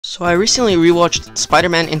So I recently rewatched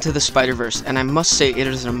Spider-Man Into the Spiderverse, and I must say it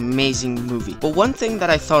is an amazing movie. But one thing that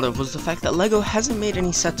I thought of was the fact that LEGO hasn't made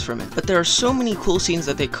any sets from it. But there are so many cool scenes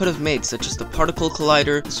that they could have made, such as the particle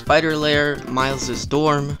collider, the spider lair, Miles'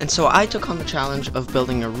 dorm. And so I took on the challenge of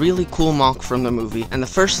building a really cool mock from the movie, and the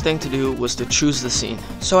first thing to do was to choose the scene.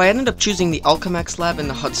 So I ended up choosing the Alchemax lab in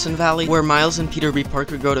the Hudson Valley, where Miles and Peter B.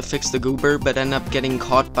 Parker go to fix the goober, but end up getting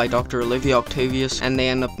caught by Dr. Olivia Octavius, and they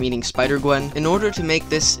end up meeting Spider-Gwen. In order to make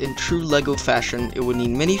this in true LEGO fashion, it would need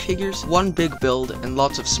minifigures, one big build, and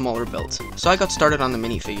lots of smaller builds. So I got started on the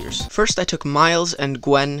minifigures. First I took Miles and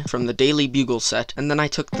Gwen from the Daily Bugle set, and then I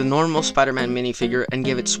took the normal Spider-Man minifigure and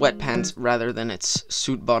gave it sweatpants rather than its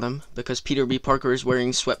suit bottom, because Peter B. Parker is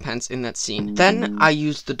wearing sweatpants in that scene. Then I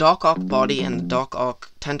used the Doc Ock body and the Doc Ock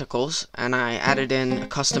tentacles, and I added in a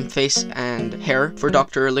custom face and hair for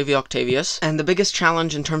Dr. Olivia Octavius. And the biggest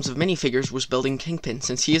challenge in terms of minifigures was building Kingpin,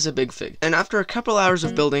 since he is a big fig. And after a couple hours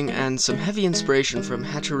of building and some heavy inspiration from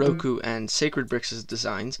Hachiroku and Sacred Bricks'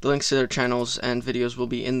 designs, the links to their channels and videos will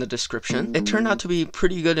be in the description, it turned out to be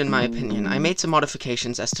pretty good in my opinion. I made some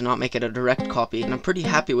modifications as to not make it a direct copy, and I'm pretty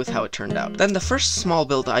happy with how it turned out. Then the first small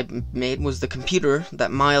build I made was the computer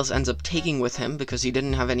that Miles ends up taking with him because he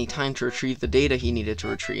didn't have any time to retrieve the data he needed to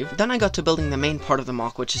retrieve. Then I got to building the main part of the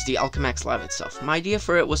mock, which is the Alchemax lab itself. My idea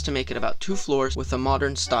for it was to make it about 2 floors with a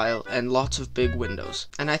modern style and lots of big windows,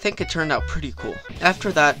 and I think it turned out pretty cool.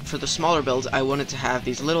 After that, for the smaller builds, I wanted to have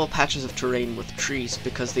these little patches of terrain with trees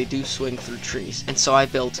because they do swing through trees, and so I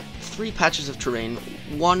built 3 patches of terrain,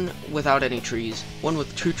 one without any trees, one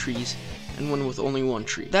with 2 trees, and one with only 1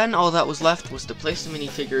 tree. Then all that was left was to place the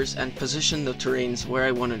minifigures and position the terrains where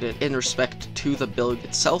I wanted it in respect to the build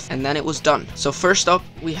itself, and then it was done. So first up,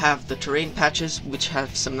 we have the terrain patches, which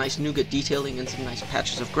have some nice nougat detailing and some nice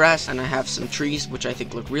patches of grass, and I have some trees which I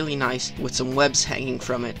think look really nice with some webs hanging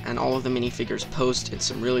from it, and all of the minifigures posed in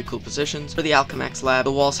some really cool positions. For the Alchemax lab,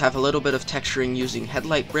 the walls have a little bit of texturing using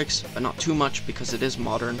headlight bricks, but not too much because it is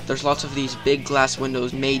modern. There's lots of these big glass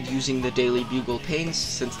windows made using the Daily Bugle panes,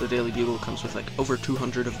 since the Daily Bugle comes with like over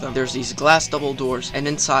 200 of them. There's these glass double doors, and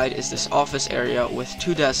inside is this office area with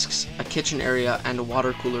 2 desks, a kitchen area, and a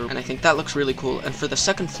water cooler, and I think that looks really cool. And for the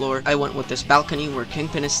second floor, I went with this balcony where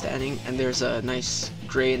Kingpin is standing, and there's a nice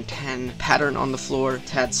gray and tan pattern on the floor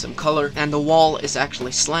to add some color, and the wall is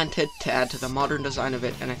actually slanted to add to the modern design of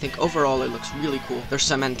it, and I think overall it looks really cool. There's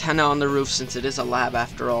some antenna on the roof since it is a lab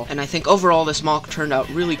after all, and I think overall this mock turned out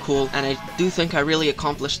really cool, and I do think I really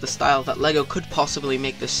accomplished the style that LEGO could possibly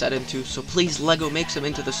make this set into. So please, LEGO, make some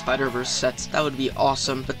Into the Spider-Verse sets. That would be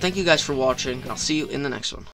awesome. But thank you guys for watching, and I'll see you in the next one.